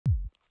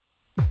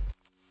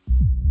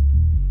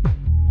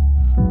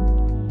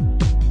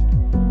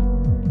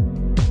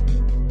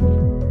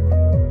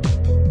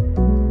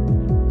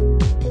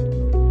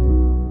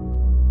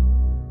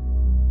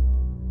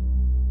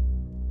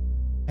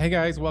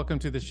guys, welcome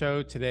to the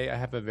show. Today I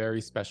have a very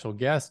special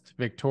guest,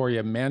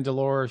 Victoria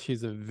Mandylor.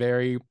 She's a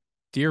very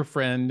dear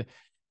friend,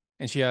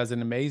 and she has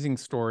an amazing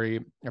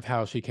story of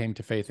how she came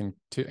to faith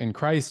in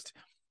Christ.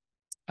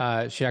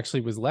 She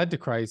actually was led to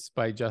Christ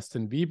by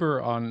Justin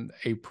Bieber on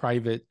a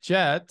private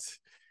jet.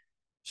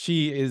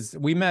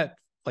 We met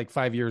like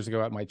 5 years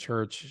ago at my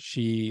church.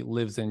 She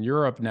lives in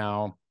Europe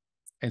now,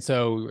 and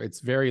so it's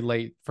very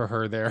late for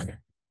her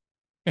there.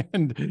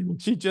 And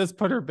she just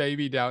put her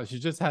baby down. She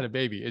just had a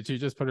baby, and she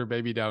just put her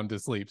baby down to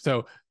sleep.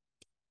 So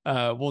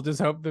we'll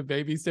just hope the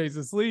baby stays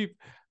asleep.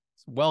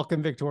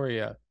 Welcome,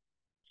 Victoria.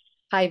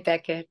 Hi,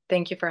 Becket.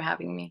 Thank you for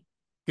having me.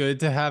 Good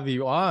to have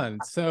you on.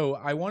 So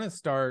I want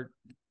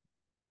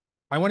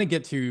to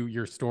get to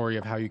your story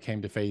of how you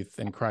came to faith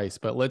in Christ,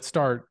 but let's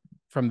start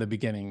from the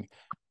beginning.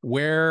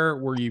 Where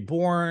were you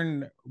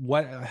born?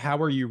 How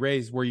were you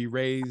raised? Were you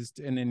raised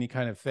in any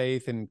kind of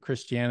faith in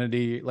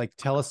Christianity? Like,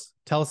 tell us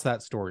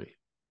that story.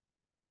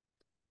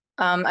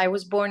 I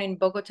was born in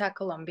Bogota,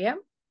 Colombia,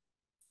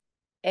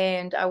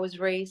 and I was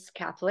raised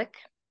Catholic.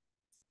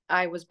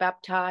 I was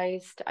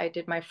baptized. I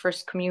did my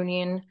first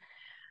communion.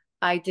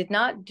 I did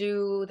not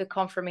do the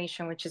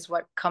confirmation, which is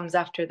what comes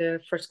after the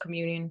first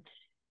communion.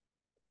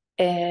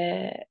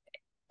 I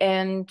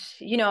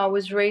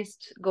was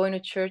raised going to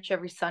church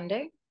every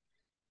Sunday.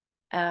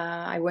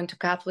 I went to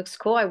Catholic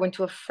school. I went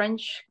to a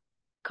French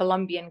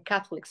Colombian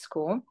Catholic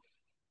school.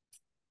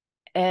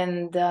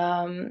 And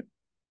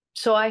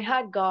so I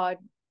had God.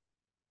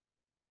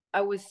 I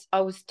was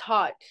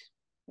taught,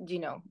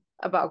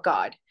 about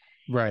God.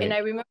 Right. And I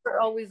remember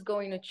always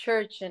going to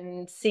church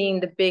and seeing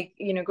the big,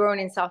 growing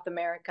in South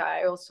America.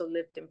 I also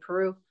lived in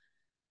Peru.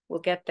 We'll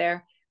get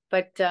there.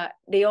 But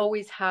they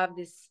always have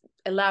this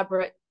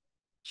elaborate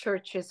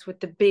churches with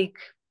the big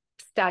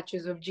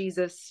statues of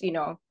Jesus,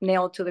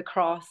 nailed to the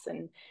cross,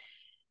 and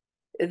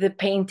the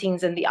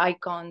paintings and the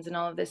icons and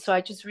all of this. So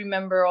I just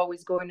remember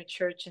always going to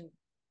church and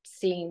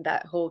seeing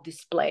that whole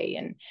display.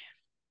 And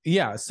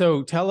yeah.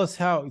 So tell us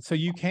tell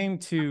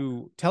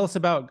us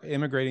about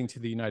immigrating to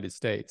the United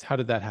States. How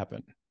did that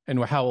happen?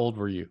 And how old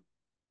were you?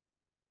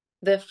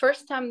 The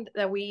first time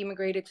that we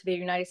immigrated to the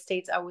United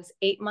States, I was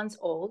 8 months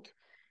old.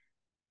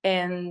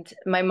 And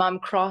my mom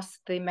crossed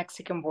the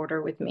Mexican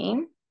border with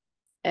me.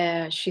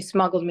 She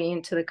smuggled me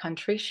into the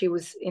country. She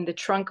was in the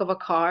trunk of a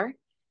car.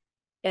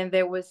 And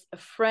there was a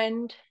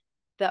friend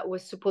that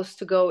was supposed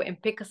to go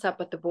and pick us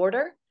up at the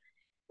border.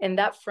 And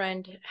that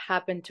friend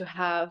happened to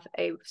have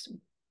a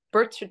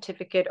birth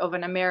certificate of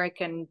an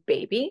American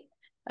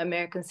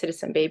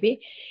citizen baby.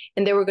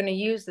 And they were going to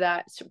use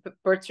that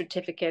birth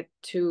certificate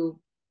to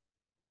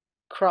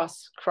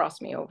cross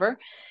me over.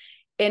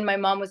 And my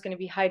mom was going to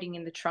be hiding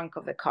in the trunk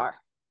of the car.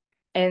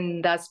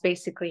 And that's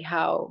basically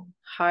how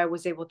I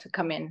was able to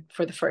come in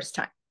for the first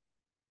time.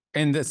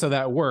 And so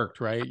that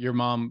worked, right? Did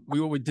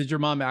your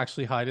mom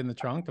actually hide in the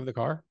trunk of the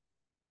car?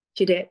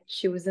 She did.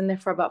 She was in there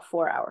for about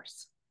 4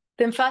 hours.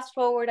 Then fast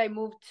forward,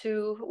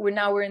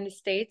 we're in the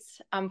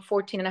States. I'm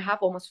 14 and a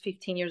half, almost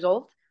 15 years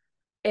old.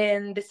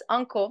 And this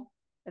uncle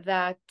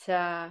that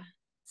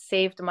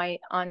saved my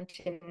aunt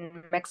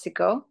in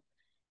Mexico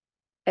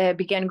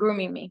began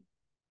grooming me.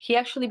 He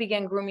actually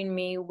began grooming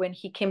me when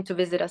he came to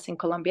visit us in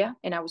Colombia,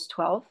 and I was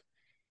 12.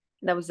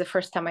 That was the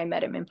first time I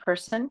met him in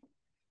person.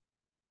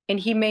 And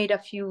he made a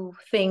few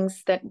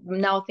things that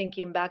now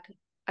thinking back,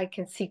 I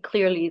can see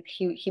clearly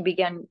he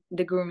began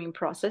the grooming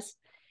process.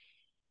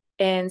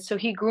 And so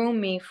he groomed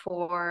me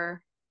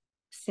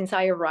since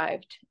I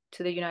arrived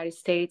to the United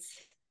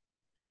States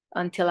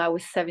until I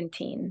was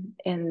 17.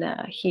 And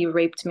he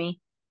raped me.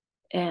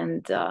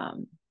 And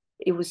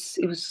it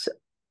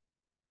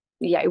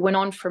went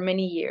on for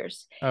many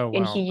years. Oh, wow.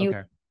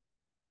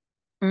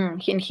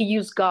 And he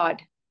used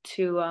God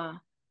to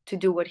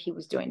do what he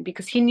was doing,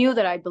 because he knew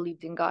that I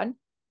believed in God.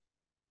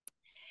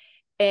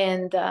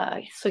 And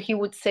so he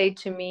would say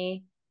to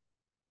me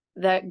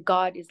that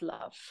God is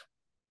love.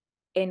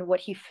 And what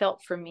he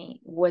felt for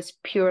me was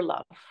pure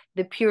love,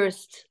 the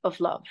purest of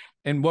love.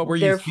 And what were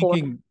you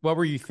thinking? What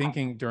were you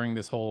thinking during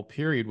this whole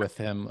period with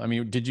him? I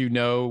mean,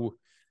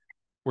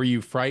 were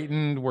you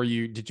frightened?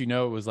 Did you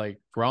know it was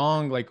like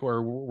wrong? Like,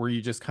 or were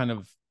you just kind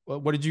of,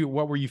 what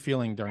were you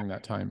feeling during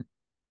that time?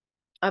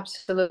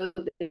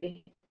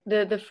 Absolutely.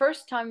 The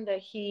first time that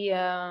he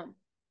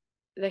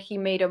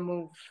made a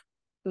move,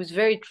 it was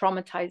very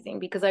traumatizing,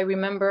 because I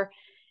remember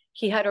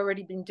he had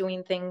already been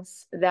doing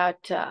things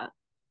that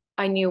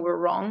I knew were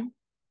wrong.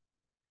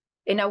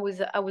 And I was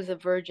a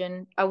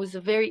virgin. I was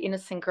a very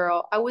innocent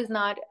girl. I was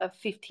not a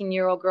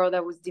 15-year-old girl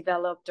that was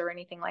developed or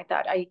anything like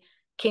that. I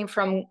came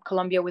from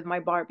Colombia with my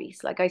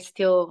Barbies. Like, I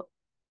still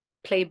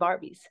play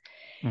Barbies.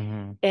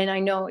 Mm-hmm. And I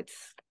know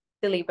it's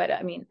silly, but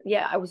I mean,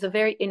 yeah, I was a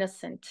very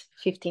innocent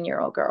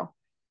 15-year-old girl.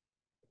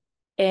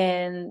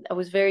 And I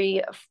was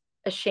very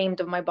ashamed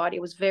of my body.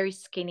 I was very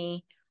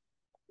skinny.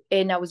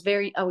 And I was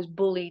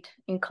bullied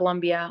in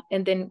Colombia.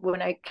 And then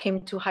when I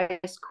came to high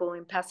school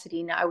in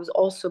Pasadena, I was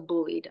also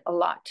bullied a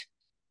lot.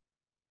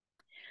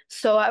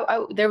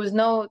 So there was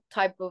no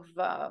type of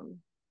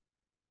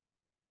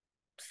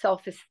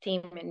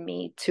self-esteem in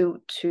me to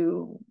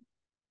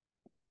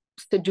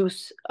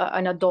seduce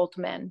an adult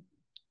man.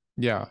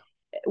 Yeah.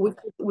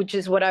 Which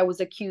is what I was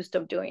accused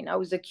of doing. I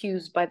was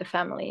accused by the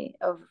family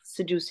of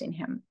seducing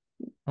him.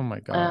 Oh my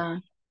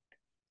God.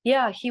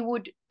 Yeah,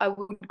 I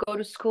would go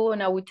to school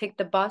and I would take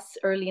the bus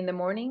early in the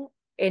morning,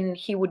 and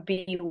he would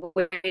be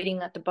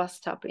waiting at the bus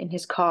stop in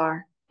his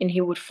car, and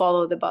he would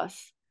follow the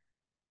bus.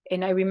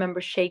 And I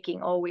remember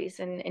shaking always,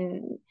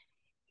 and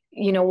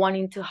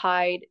wanting to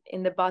hide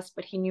in the bus,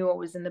 but he knew I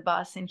was in the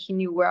bus and he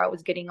knew where I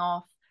was getting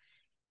off.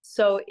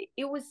 So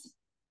it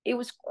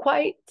was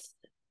quite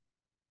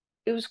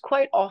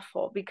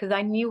awful because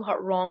I knew how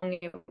wrong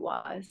it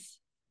was.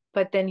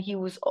 But then he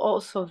was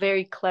also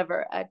very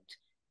clever at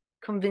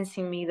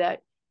convincing me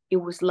that it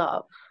was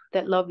love,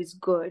 that love is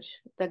good,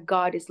 that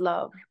God is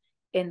love,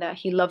 and that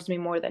he loves me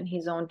more than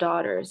his own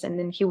daughters. And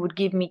then he would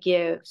give me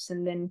gifts,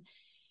 and then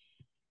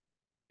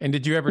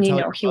did you ever tell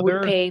your he mother?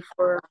 would pay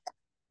for.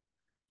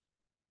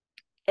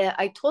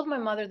 I told my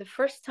mother the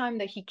first time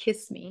that he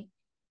kissed me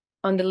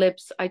on the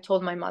lips. I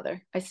told my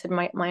mother, I said,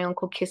 my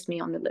uncle kissed me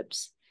on the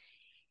lips.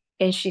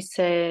 And she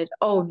said,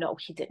 oh, no,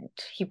 he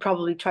didn't. He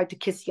probably tried to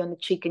kiss you on the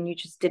cheek and you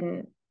just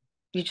didn't,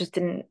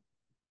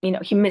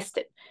 he missed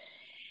it.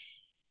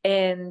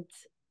 And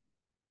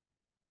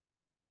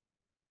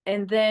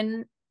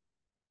then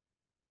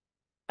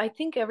I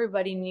think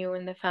everybody knew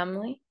in the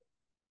family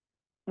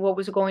what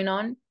was going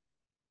on.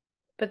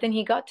 But then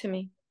he got to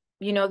me,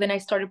 then I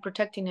started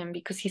protecting him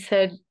because he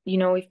said,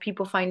 if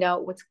people find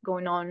out what's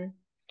going on,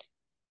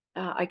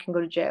 I can go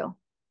to jail,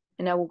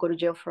 and I will go to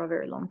jail for a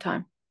very long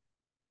time.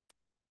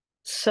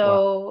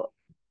 So wow.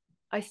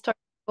 I started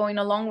going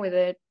along with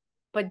it,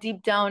 but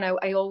deep down,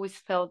 I always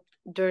felt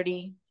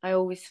dirty. I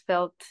always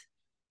felt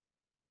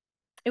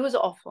it was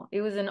awful.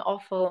 It was an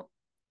awful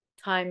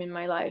time in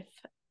my life,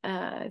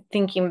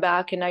 thinking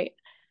back, and I've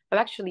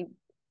actually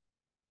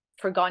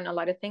forgotten a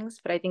lot of things,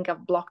 but I think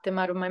I've blocked them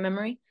out of my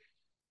memory.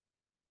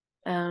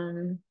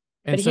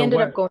 But he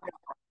ended up going.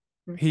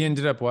 He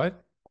ended up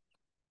what?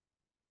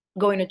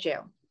 Going to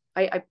jail.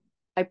 I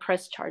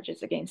pressed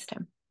charges against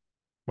him.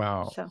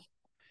 Wow. So.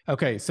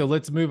 Okay, so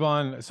let's move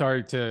on.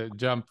 Sorry to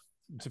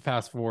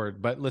fast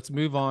forward, but let's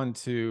move on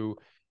to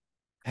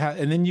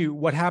and then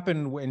what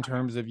happened in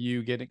terms of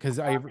you getting, because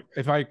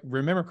if I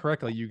remember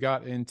correctly, you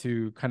got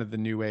into kind of the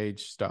new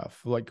age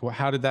stuff. Like,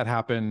 how did that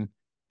happen?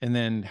 And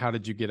then how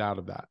did you get out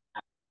of that?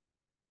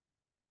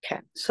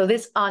 Okay, so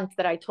this aunt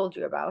that I told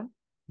you about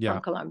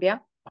from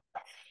Colombia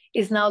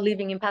is now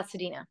living in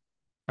Pasadena.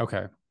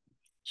 Okay.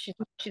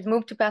 She's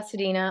moved to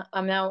Pasadena.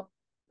 I'm now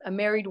a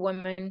married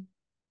woman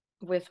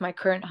with my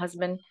current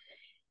husband.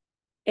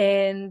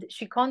 And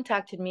she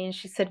contacted me and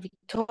she said,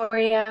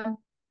 Victoria,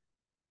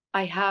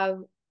 I have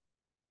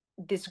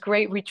this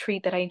great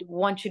retreat that I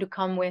want you to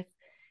come with,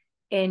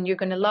 and you're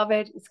going to love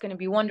it. It's going to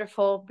be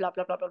wonderful, blah,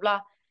 blah, blah, blah, blah.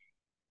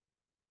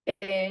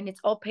 And it's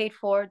all paid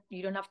for.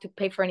 You don't have to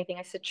pay for anything.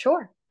 I said,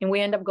 sure. And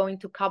we end up going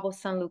to Cabo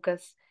San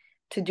Lucas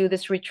to do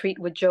this retreat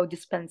with Joe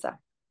Dispenza.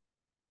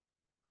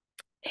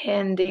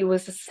 And it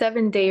was a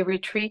 7-day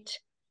retreat.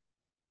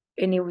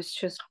 And it was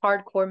just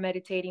hardcore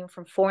meditating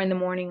from 4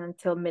 a.m.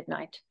 until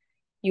midnight.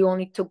 You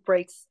only took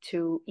breaks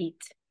to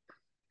eat.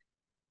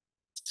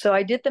 So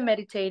I did the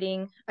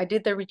meditating, I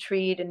did the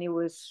retreat, and it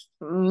was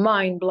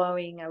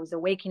mind-blowing. I was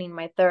awakening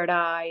my third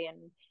eye,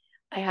 and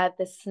I had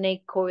the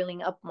snake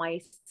coiling up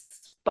my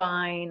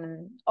spine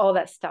and all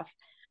that stuff.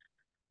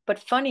 But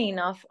funny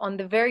enough, on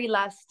the very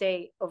last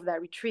day of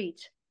that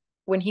retreat,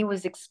 when he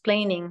was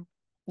explaining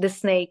the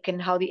snake and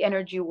how the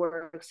energy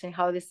works and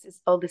how this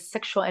is all this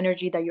sexual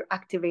energy that you're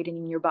activating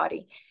in your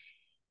body,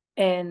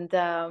 and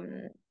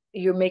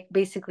you're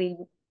basically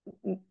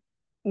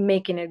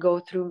making it go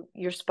through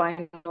your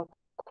spinal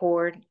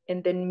cord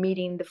and then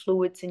meeting the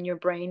fluids in your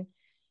brain,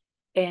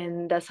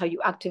 and that's how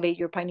you activate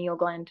your pineal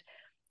gland,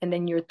 and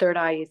then your third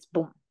eye is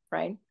boom,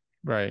 right?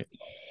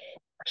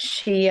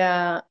 She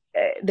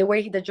the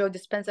way that Joe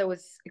Dispenza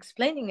was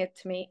explaining it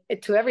to me,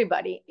 to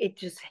everybody, it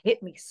just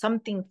hit me.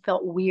 Something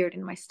felt weird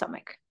in my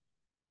stomach,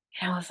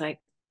 and I was like,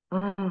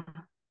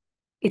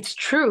 it's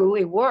true,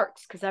 it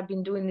works, because I've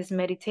been doing this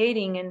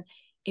meditating and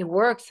it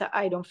works.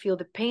 I don't feel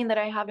the pain that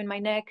I have in my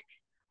neck.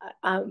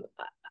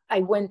 I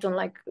went on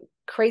like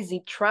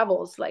crazy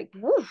travels, like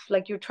woof,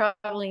 like you're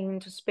traveling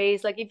into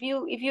space. Like if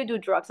you do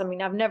drugs, I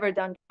mean, I've never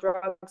done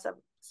drugs. I've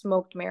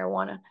smoked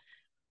marijuana,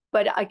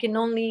 but I can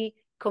only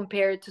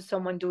compare it to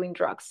someone doing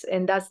drugs,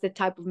 and that's the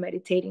type of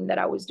meditating that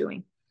I was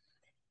doing.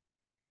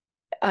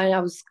 And I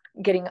was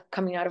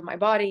coming out of my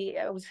body.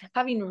 I was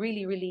having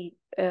really, really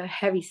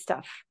heavy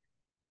stuff,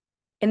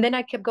 and then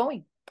I kept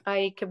going.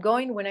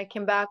 When I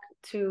came back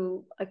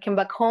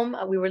home.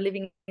 We were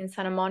living in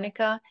Santa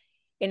Monica.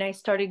 And I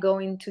started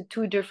going to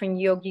 2 different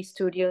yogi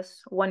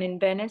studios, one in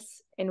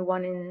Venice and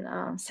one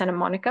in Santa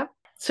Monica.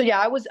 So yeah,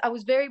 I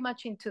was very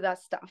much into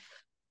that stuff.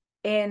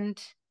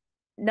 And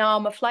now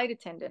I'm a flight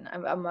attendant.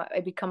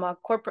 I become a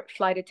corporate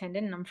flight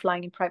attendant, and I'm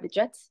flying in private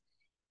jets.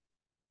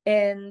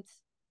 And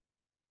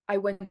I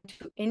went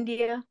to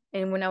India.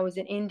 And when I was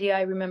in India,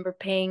 I remember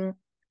paying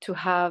to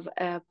have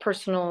a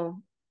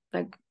personal,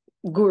 like,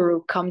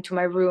 guru come to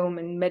my room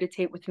and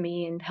meditate with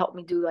me and help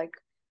me do like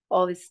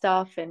all this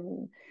stuff.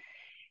 And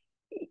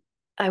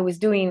I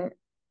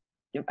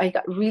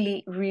got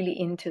really, really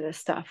into this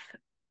stuff.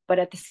 But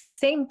at the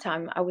same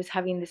time, I was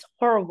having this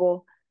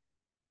horrible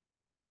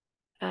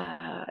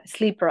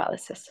sleep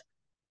paralysis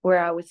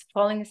where I was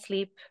falling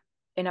asleep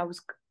and I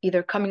was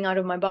either coming out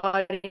of my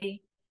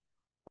body,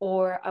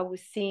 or I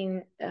was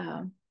seeing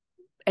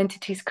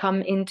entities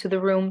come into the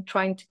room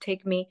trying to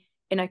take me,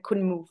 and I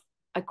couldn't move.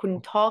 I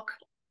couldn't talk.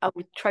 I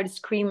would try to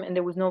scream and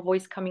there was no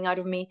voice coming out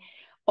of me.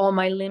 All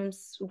my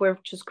limbs were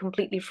just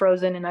completely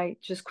frozen and I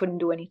just couldn't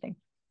do anything.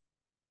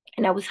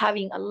 And I was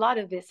having a lot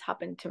of this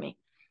happen to me.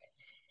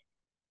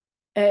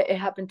 It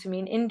happened to me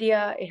in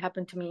India. It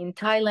happened to me in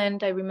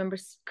Thailand. I remember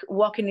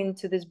walking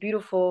into this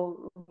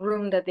beautiful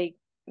room that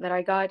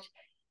I got,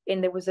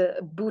 and there was a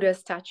Buddha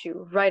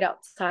statue right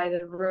outside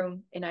the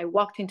room. And I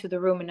walked into the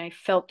room and I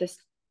felt this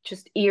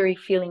just eerie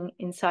feeling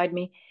inside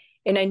me.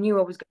 And I knew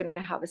I was going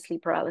to have a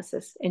sleep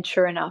paralysis. And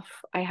sure enough,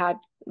 I had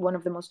one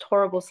of the most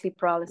horrible sleep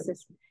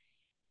paralysis.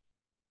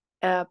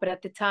 But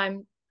at the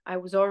time, I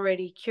was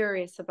already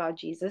curious about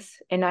Jesus,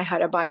 and I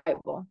had a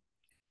Bible.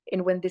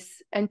 And when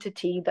this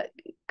entity that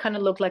kind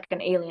of looked like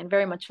an alien,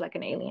 very much like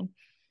an alien,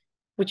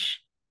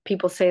 which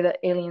people say that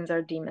aliens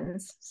are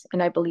demons,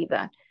 and I believe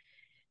that,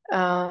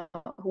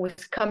 was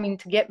coming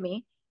to get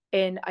me.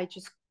 And I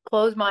just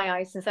closed my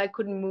eyes. Since I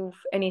couldn't move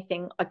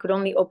anything, I could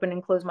only open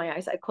and close my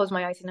eyes. I closed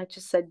my eyes and I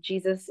just said,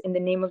 Jesus, in the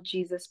name of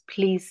Jesus,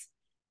 please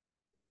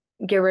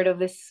get rid of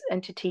this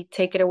entity.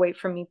 Take it away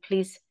from me,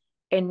 please.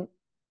 And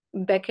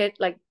Becket,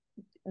 like,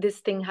 this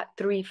thing had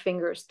 3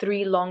 fingers,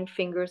 3 long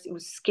fingers. It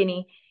was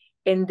skinny.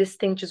 And this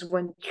thing just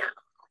went.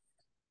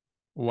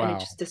 Wow. And it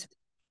just disappeared.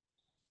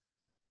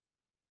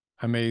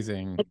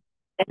 Amazing.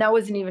 And I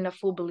wasn't even a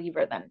full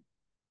believer then,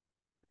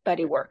 but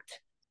it worked.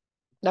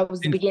 That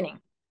was the beginning.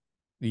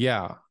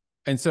 Yeah.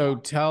 And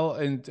so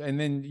and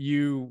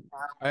then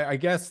I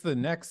guess the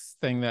next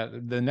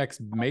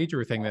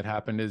major thing that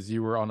happened is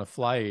you were on a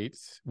flight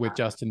with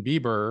Justin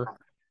Bieber,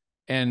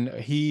 and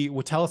he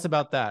would tell us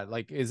about that.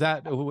 Like, is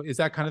that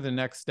kind of the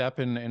next step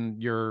in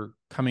your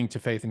coming to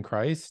faith in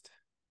Christ?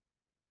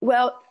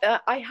 Well,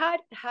 I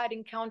had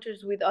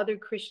encounters with other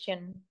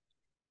Christian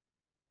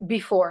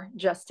before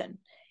Justin.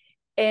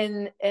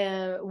 And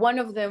one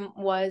of them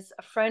was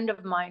a friend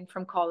of mine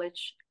from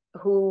college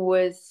who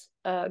was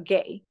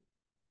gay.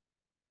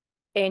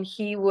 And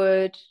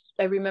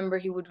I remember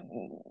he would,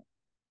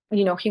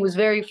 he was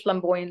very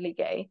flamboyantly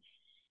gay.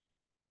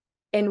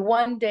 And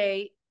one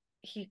day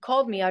he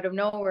called me out of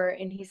nowhere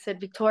and he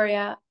said,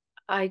 Victoria,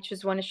 I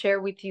just want to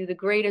share with you the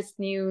greatest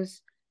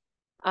news.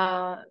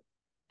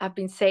 I've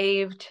been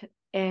saved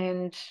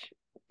and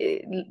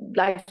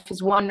life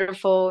is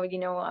wonderful.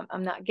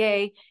 I'm not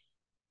gay.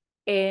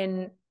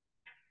 And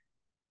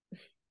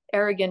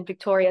arrogant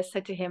Victoria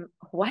said to him,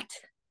 what?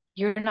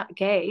 You're not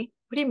gay?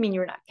 What do you mean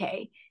you're not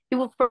gay? You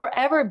will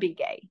forever be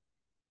gay.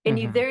 And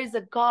if there is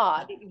a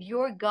God, if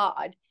your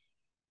God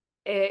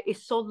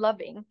is so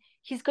loving,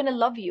 he's going to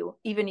love you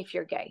even if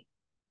you're gay.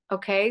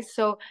 Okay?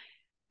 So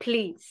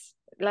please,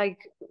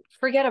 like,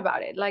 forget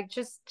about it. Like,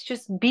 just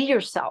be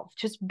yourself.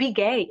 Just be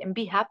gay and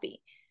be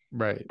happy.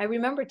 Right. I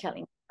remember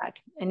telling him that,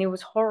 and it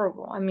was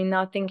horrible. I mean,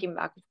 now thinking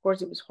back, of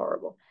course it was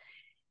horrible.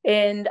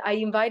 And I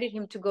invited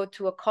him to go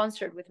to a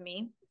concert with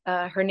me.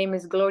 Her name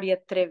is Gloria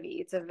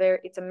Trevi.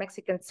 It's a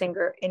Mexican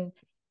singer, and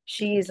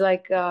she's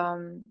like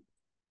an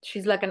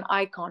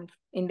icon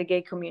in the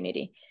gay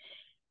community.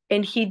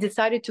 And he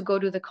decided to go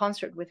to the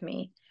concert with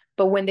me.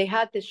 But when they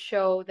had this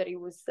show that it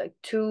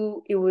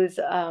was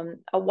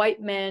a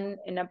white man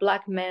and a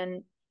black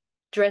man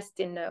dressed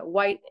in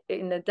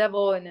the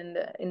devil and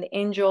in the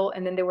angel,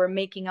 and then they were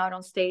making out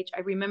on stage.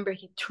 I remember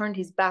he turned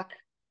his back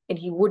and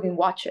he wouldn't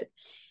watch it.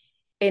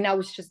 And I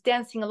was just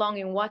dancing along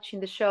and watching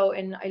the show.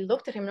 And I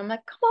looked at him and I'm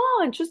like, come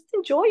on, just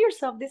enjoy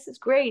yourself. This is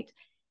great.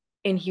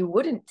 And he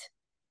wouldn't.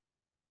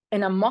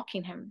 And I'm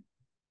mocking him.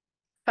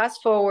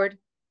 Fast forward.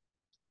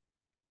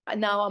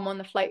 Now I'm on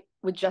the flight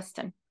with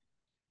Justin.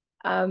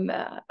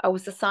 I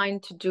was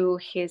assigned to do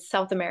his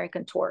South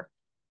American tour.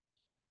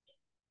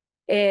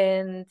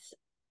 And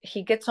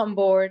he gets on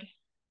board.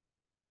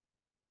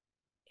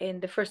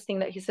 And the first thing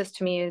that he says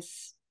to me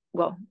is,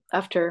 well,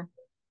 after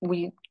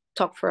we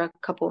talked for a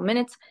couple of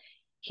minutes,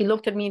 he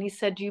looked at me and he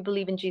said, do you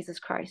believe in Jesus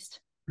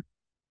Christ?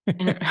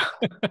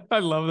 I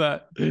love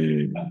that.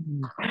 And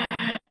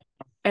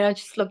I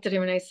just looked at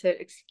him and I said,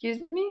 excuse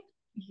me?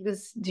 He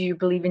goes, do you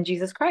believe in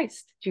Jesus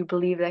Christ? Do you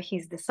believe that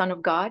he's the Son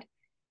of God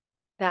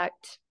that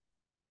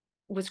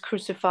was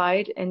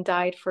crucified and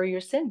died for your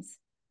sins?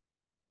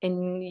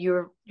 And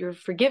you're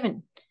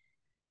forgiven.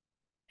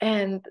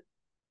 And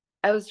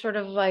I was sort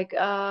of like,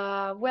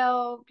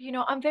 well,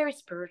 I'm very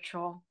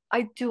spiritual.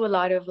 I do a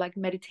lot of like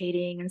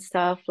meditating and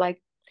stuff.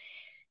 Like,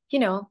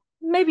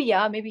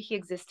 maybe he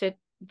existed.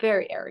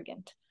 Very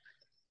arrogant.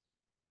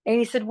 And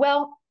he said,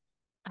 well,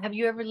 have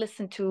you ever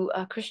listened to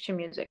Christian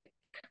music?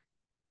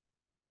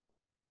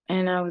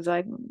 And I was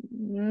like,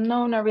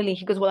 no, not really.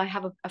 He goes, well, I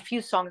have a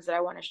few songs that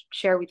I want to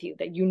share with you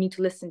that you need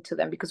to listen to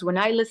them, because when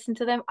I listen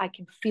to them, I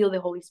can feel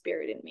the Holy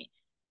Spirit in me.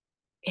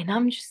 And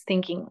I'm just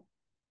thinking,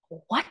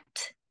 what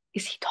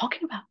is he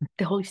talking about?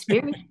 The Holy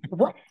Spirit?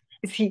 What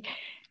is he?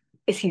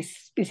 Is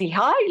he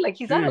high? Like,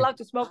 he's not allowed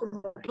to smoke on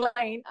the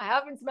plane. I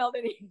haven't smelled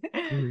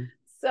any.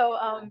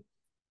 So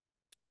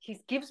he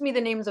gives me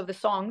the names of the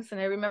songs, and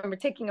I remember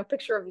taking a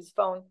picture of his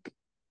phone.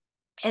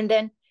 And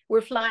then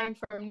we're flying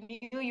from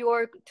New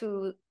York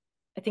to,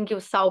 I think it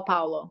was Sao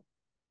Paulo,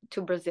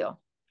 to Brazil.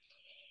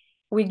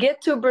 We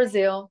get to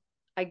Brazil.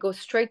 I go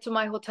straight to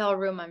my hotel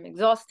room. I'm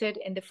exhausted.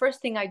 And the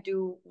first thing I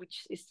do,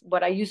 which is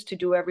what I used to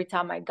do every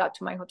time I got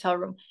to my hotel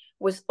room,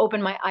 was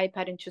open my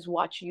iPad and just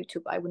watch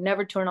YouTube. I would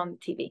never turn on the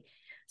TV.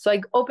 So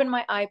I open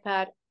my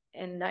iPad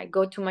and I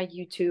go to my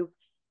YouTube,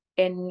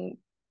 and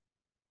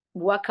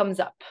what comes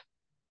up?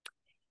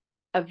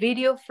 A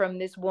video from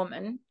this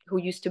woman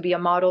who used to be a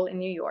model in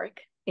New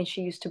York, and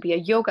she used to be a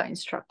yoga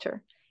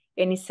instructor.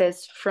 And it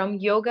says, from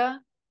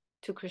yoga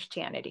to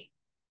Christianity.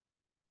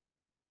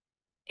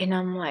 And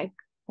I'm like,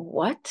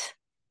 what?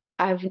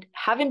 I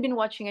haven't been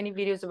watching any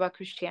videos about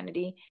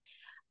Christianity.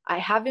 I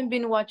haven't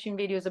been watching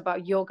videos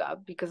about yoga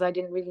because I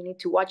didn't really need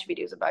to watch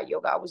videos about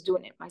yoga. I was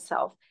doing it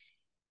myself.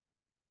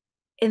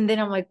 And then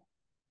I'm like,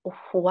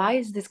 why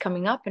is this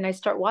coming up? And I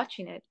start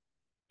watching it.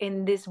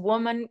 And this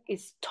woman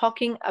is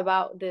talking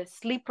about the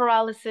sleep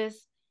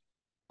paralysis,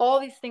 all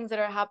these things that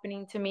are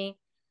happening to me.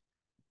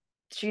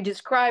 She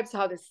describes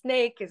how the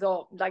snake is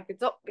all like,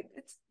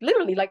 it's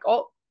literally like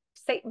all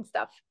Satan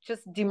stuff,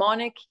 just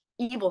demonic,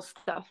 evil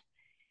stuff.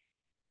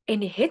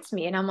 And it hits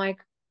me, and I'm like,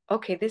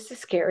 okay, this is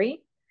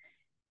scary.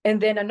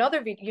 And then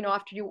another video, you know,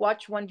 after you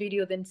watch one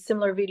video, then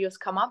similar videos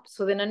come up.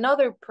 So then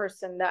another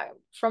person that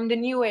from the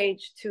New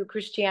Age to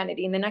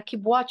Christianity. And then I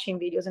keep watching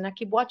videos and I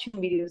keep watching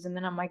videos. And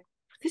then I'm like,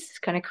 this is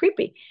kind of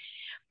creepy,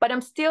 but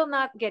I'm still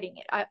not getting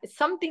it.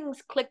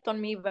 Something's clicked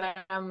on me, but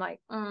I'm like,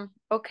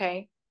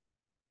 okay,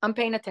 I'm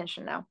paying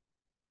attention now.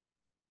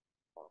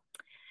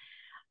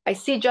 I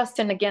see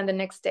Justin again the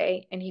next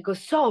day, and he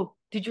goes, so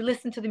did you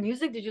listen to the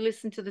music? Did you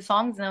listen to the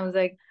songs? And I was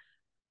like,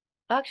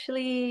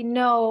 actually,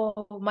 no,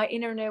 my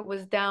internet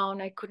was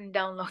down. I couldn't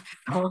download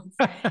the songs.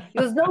 He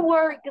goes, don't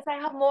worry, because I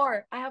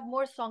have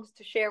more songs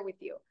to share with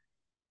you.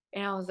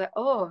 And I was like,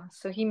 oh,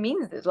 so he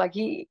means this. Like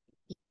he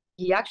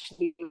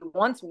actually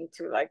wants me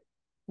to like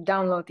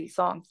download these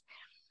songs.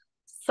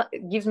 So,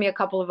 gives me a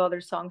couple of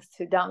other songs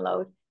to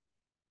download.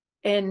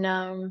 And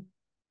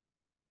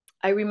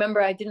I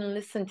remember I didn't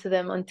listen to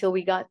them until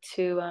we got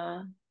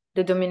to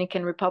the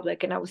Dominican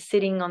Republic, and I was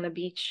sitting on the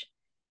beach,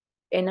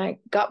 and I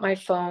got my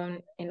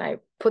phone and I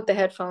put the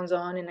headphones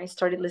on and I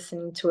started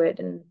listening to it,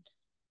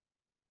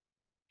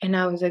 and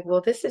I was like,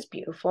 well, this is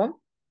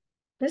beautiful.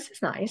 This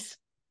is nice.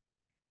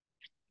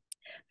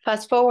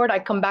 Fast forward, I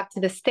come back to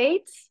the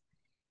States,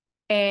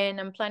 and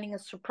I'm planning a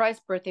surprise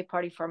birthday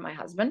party for my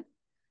husband.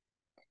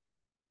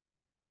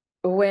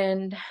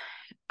 When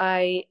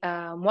I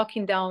am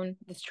walking down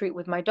the street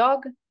with my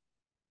dog,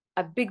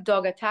 a big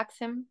dog attacks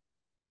him.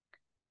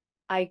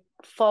 I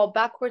fall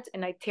backwards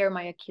and I tear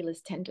my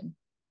Achilles tendon.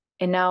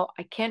 And now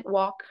I can't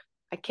walk.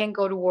 I can't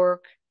go to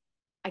work.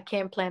 I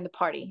can't plan the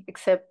party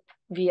except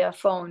via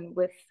phone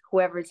with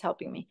whoever is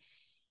helping me.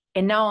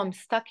 And now I'm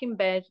stuck in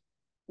bed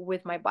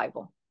with my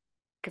Bible,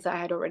 because I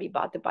had already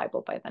bought the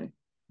Bible by then.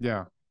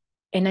 Yeah.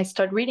 And I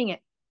start reading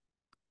it.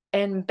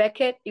 And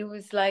Becket, it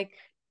was like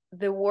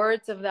the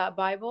words of that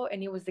Bible,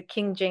 and it was the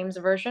King James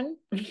Version,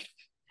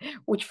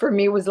 which for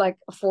me was like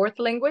a fourth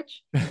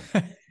language.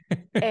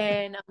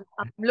 And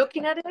I'm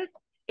looking at it,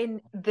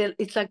 and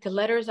it's like the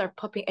letters are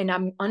popping, and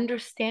I'm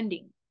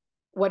understanding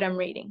what I'm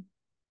reading.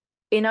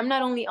 And I'm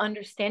not only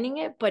understanding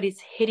it, but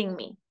it's hitting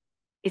me.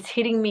 It's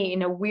hitting me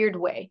in a weird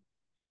way.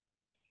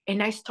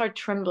 And I start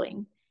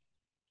trembling.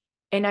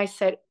 And I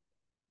said,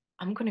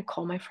 I'm going to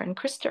call my friend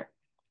Krister.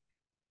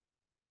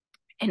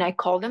 And I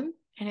called him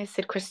and I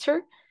said, Krister,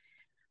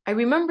 I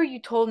remember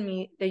you told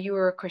me that you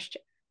were a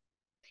Christian.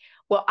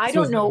 Well, I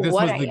don't know what I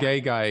am. This was the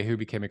gay guy who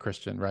became a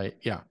Christian, right?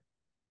 Yeah.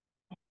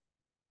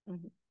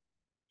 Mm-hmm.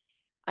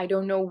 I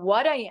don't know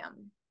what I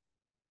am,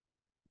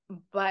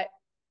 but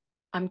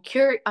I'm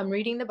curious. I'm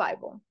reading the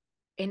Bible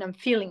and I'm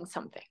feeling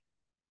something.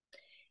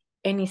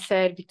 And he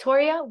said,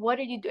 Victoria, what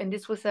are you doing? And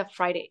this was a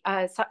Saturday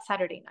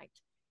night.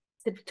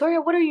 He said, Victoria,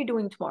 what are you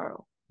doing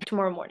tomorrow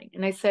morning?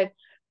 And I said,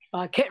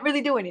 I can't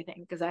really do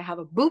anything because I have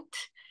a boot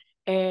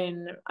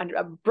and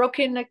a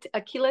broken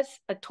Achilles,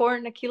 a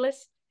torn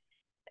Achilles.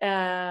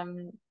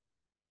 So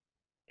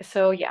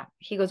yeah,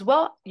 he goes,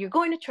 well, you're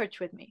going to church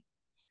with me.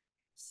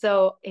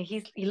 So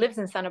he lives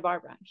in Santa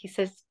Barbara. He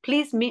says,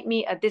 please meet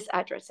me at this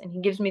address. And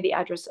he gives me the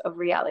address of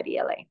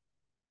Reality LA.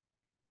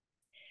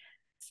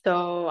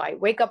 So I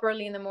wake up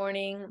early in the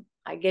morning.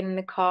 I get in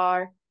the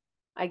car.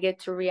 I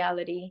get to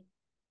Reality.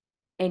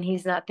 And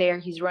he's not there.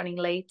 He's running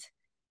late.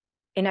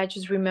 And I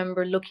just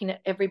remember looking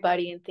at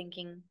everybody and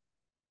thinking,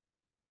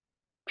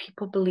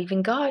 people believe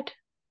in God.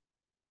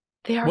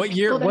 There are what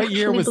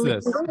year was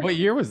this?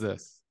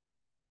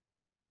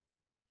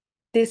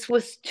 This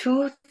was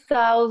 2000.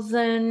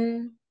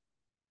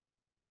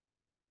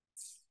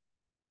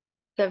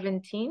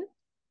 2017.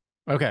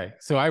 Okay,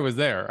 so I was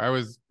there.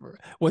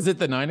 Was it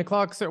the 9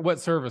 o'clock?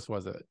 What service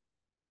was it?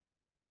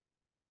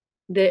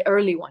 The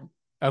early one.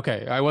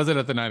 Okay, I wasn't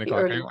at the 9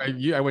 o'clock.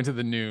 I went to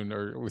the noon,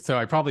 or so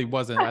I probably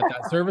wasn't at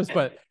that service.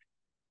 But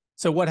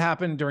so what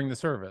happened during the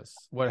service?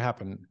 What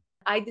happened?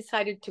 I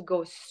decided to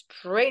go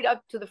straight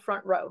up to the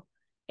front row,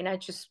 and I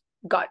just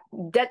got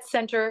dead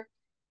center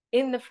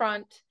in the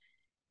front,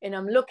 and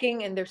I'm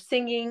looking, and they're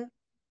singing,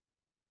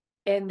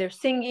 and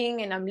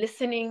I'm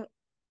listening,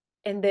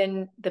 and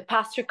then the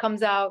pastor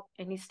comes out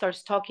and he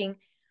starts talking.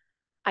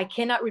 I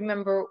cannot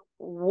remember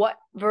what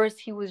verse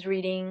he was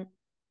reading,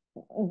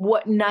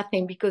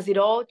 nothing, because it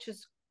all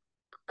just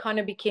kind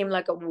of became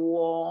like a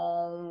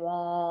wah,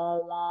 wah,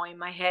 wah in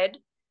my head.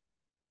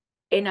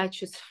 And I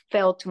just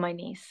fell to my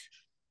knees.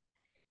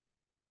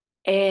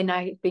 And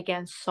I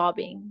began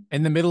sobbing.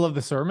 In the middle of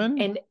the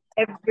sermon? And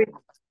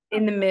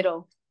in the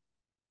middle.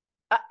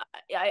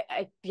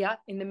 Yeah,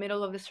 in the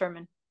middle of the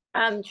sermon.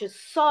 I'm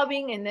just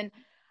sobbing, and then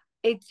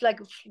it's like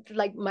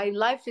my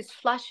life is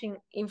flashing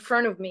in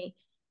front of me,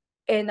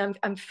 and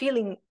I'm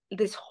feeling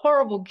this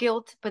horrible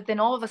guilt. But then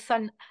all of a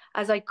sudden,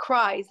 as I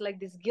cry, it's like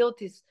this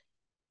guilt is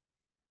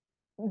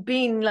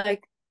being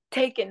like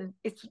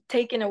it's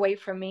taken away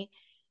from me.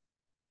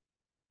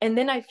 And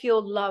then I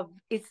feel love.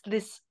 It's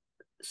this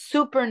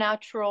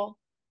supernatural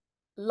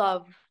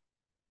love,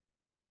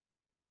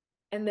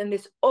 and then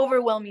this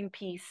overwhelming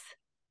peace.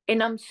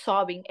 And I'm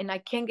sobbing, and I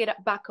can't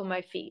get back on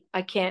my feet.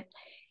 I can't.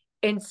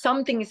 And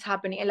something is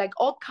happening, and like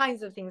all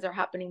kinds of things are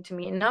happening to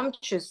me, and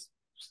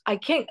I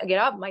can't get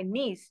up. My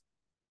knees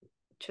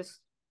just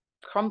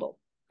crumble.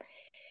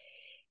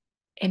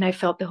 And I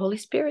felt the Holy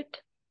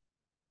Spirit.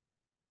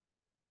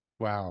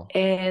 Wow.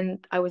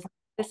 And I was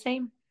the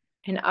same,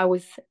 and I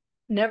was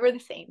never the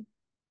same.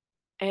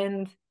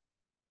 And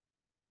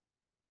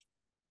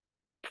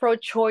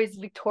pro-choice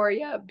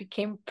Victoria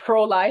became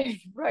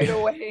pro-life right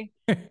away.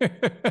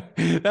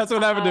 That's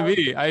what happened to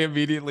me. I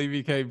immediately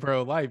became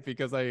pro-life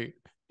because I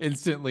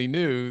instantly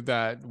knew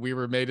that we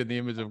were made in the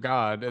image of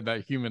God and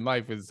that human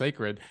life is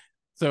sacred.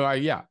 So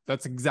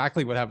that's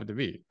exactly what happened to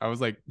me. I was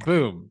like,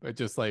 boom, it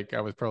just like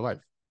I was pro-life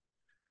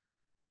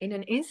in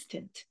an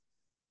instant.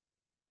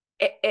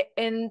 But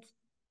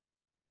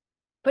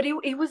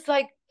it was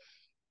like,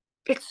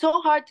 it's so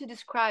hard to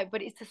describe,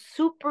 but it's a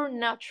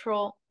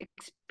supernatural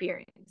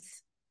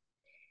experience.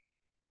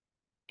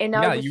 And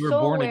I was you were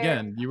so born aware.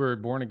 again. You were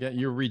born again.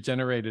 You were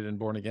regenerated and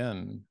born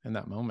again in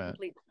that moment.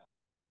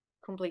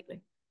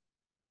 Completely.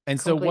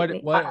 And so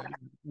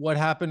what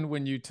happened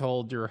when you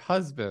told your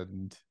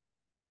husband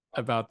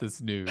about this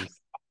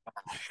news?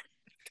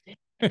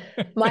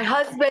 My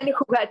husband,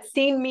 who had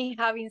seen me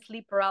having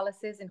sleep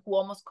paralysis and who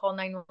almost called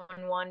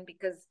 911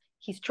 because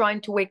he's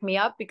trying to wake me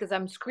up because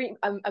I'm screaming.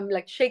 I'm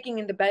like shaking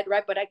in the bed,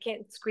 right? But I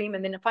can't scream.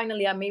 And then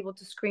finally I'm able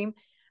to scream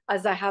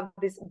as I have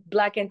this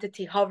black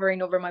entity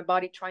hovering over my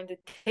body, trying to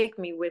take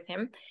me with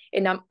him.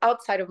 And I'm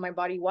outside of my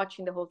body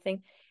watching the whole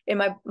thing.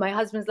 And my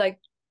husband's like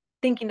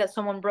thinking that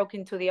someone broke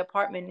into the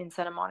apartment in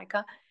Santa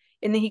Monica.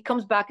 And then he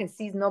comes back and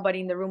sees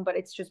nobody in the room, but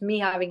it's just me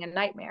having a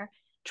nightmare.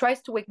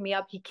 Tries to wake me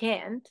up. He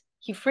can't.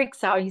 He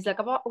freaks out. He's like,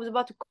 I was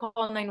about to call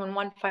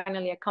 911.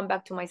 Finally, I come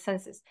back to my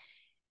senses.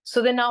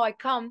 So then now I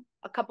come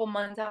a couple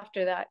months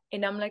after that,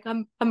 and I'm like,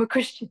 I'm a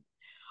Christian.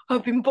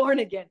 I've been born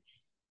again.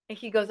 And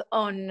he goes,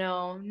 oh,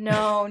 no,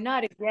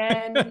 not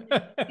again.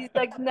 He's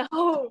like,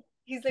 no.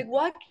 He's like,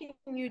 why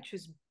can't you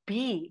just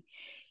be?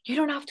 You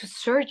don't have to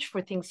search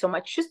for things so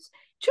much. Just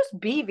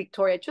be,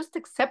 Victoria. Just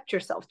accept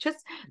yourself.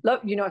 Just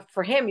love.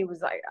 For him, he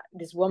was like,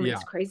 this woman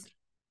is crazy.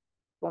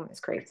 Woman is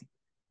crazy.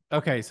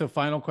 Okay, so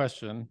final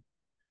question.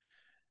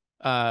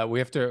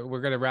 We're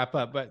going to wrap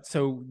up. But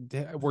so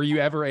were you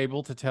ever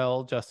able to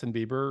tell Justin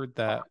Bieber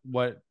that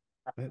what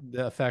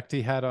the effect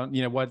he had on,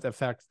 what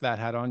effect that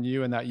had on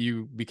you and that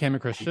you became a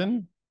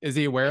Christian? Is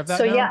he aware of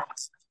that now? Yeah.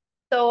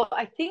 So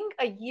I think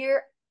a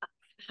year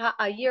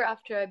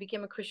after I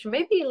became a Christian,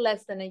 maybe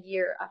less than a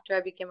year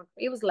after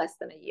it was less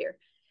than a year.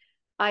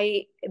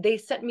 They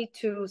sent me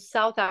to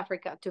South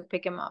Africa to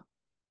pick him up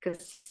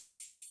because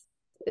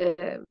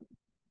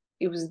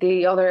it was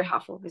the other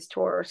half of his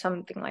tour or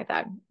something like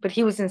that. But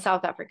he was in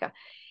South Africa.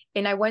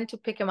 And I went to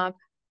pick him up.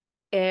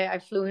 I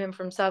flew him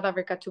from South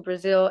Africa to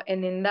Brazil.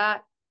 And in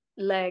that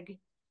leg,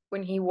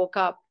 when he woke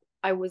up,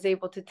 I was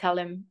able to tell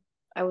him,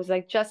 I was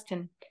like,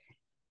 Justin,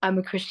 I'm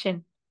a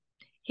Christian.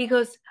 He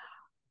goes,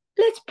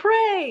 let's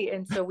pray.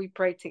 And so we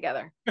prayed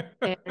together.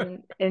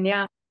 and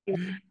yeah,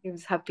 he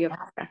was happy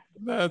about that.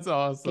 That's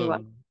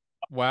awesome.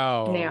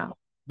 Wow. Yeah.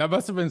 That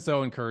must have been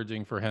so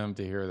encouraging for him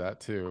to hear that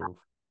too.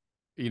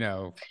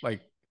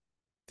 Like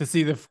to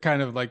see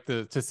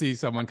to see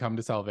someone come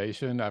to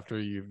salvation after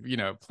you've,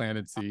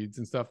 planted seeds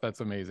and stuff. That's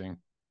amazing.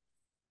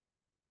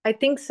 I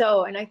think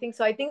so. And I think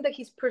that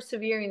his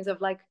perseverance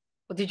of like,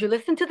 well, did you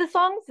listen to the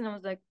songs? And I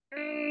was like,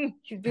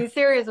 he's being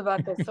serious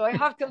about this. So I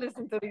have to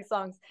listen to these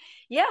songs.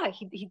 Yeah.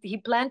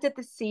 He planted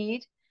the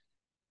seed,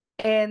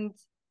 and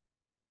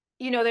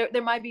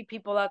there might be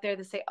people out there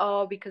that say,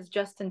 oh, because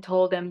Justin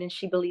told them, then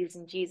she believes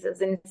in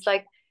Jesus. And it's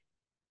like,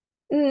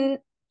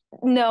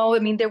 no, I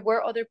mean, there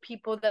were other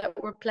people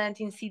that were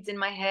planting seeds in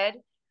my head,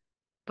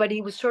 but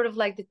it was sort of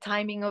like the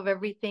timing of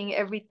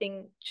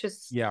everything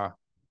just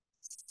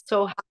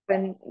so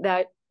happened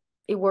that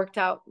it worked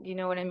out. You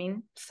know what I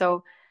mean?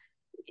 So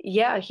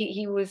yeah,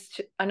 he was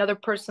another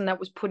person that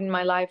was put in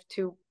my life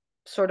to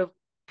sort of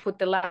put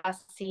the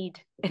last seed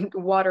and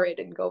water it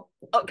and go,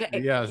 okay,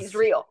 he's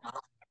real.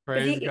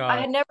 Praise God.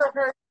 I had never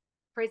heard,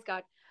 praise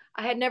God,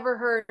 I had never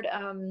heard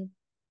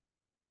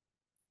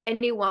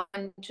anyone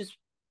just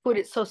put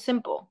it so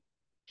simple.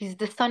 He's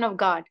the Son of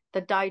God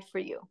that died for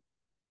you.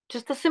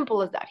 Just as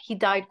simple as that. He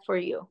died for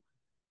you.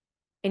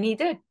 And he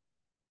did.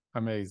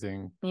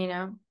 Amazing.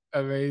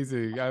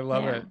 Amazing. I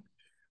love it.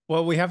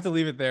 Well, we have to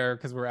leave it there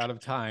because we're out of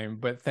time,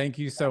 but thank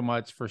you so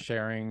much for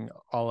sharing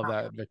all of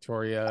that,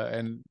 Victoria.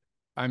 And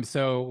I'm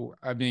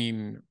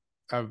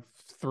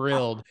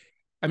thrilled.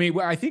 I mean,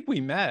 I think we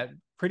met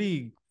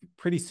pretty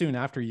soon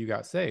after you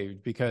got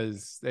saved,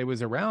 because it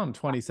was around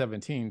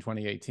 2017,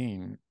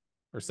 2018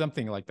 or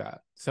something like that.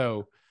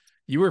 So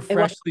you were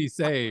freshly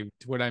saved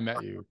when I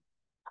met you.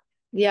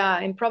 Yeah,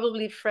 and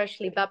probably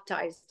freshly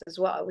baptized as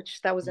well,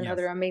 which that was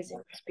another amazing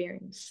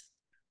experience.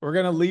 We're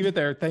going to leave it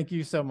there. Thank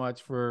you so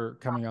much for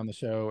coming on the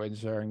show and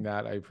sharing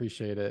that. I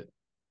appreciate it.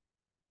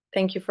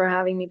 Thank you for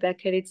having me,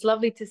 Becket. It's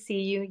lovely to see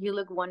you. You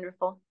look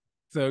wonderful.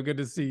 So good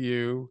to see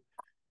you.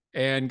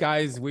 And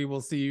guys, we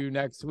will see you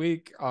next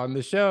week on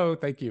the show.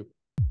 Thank you.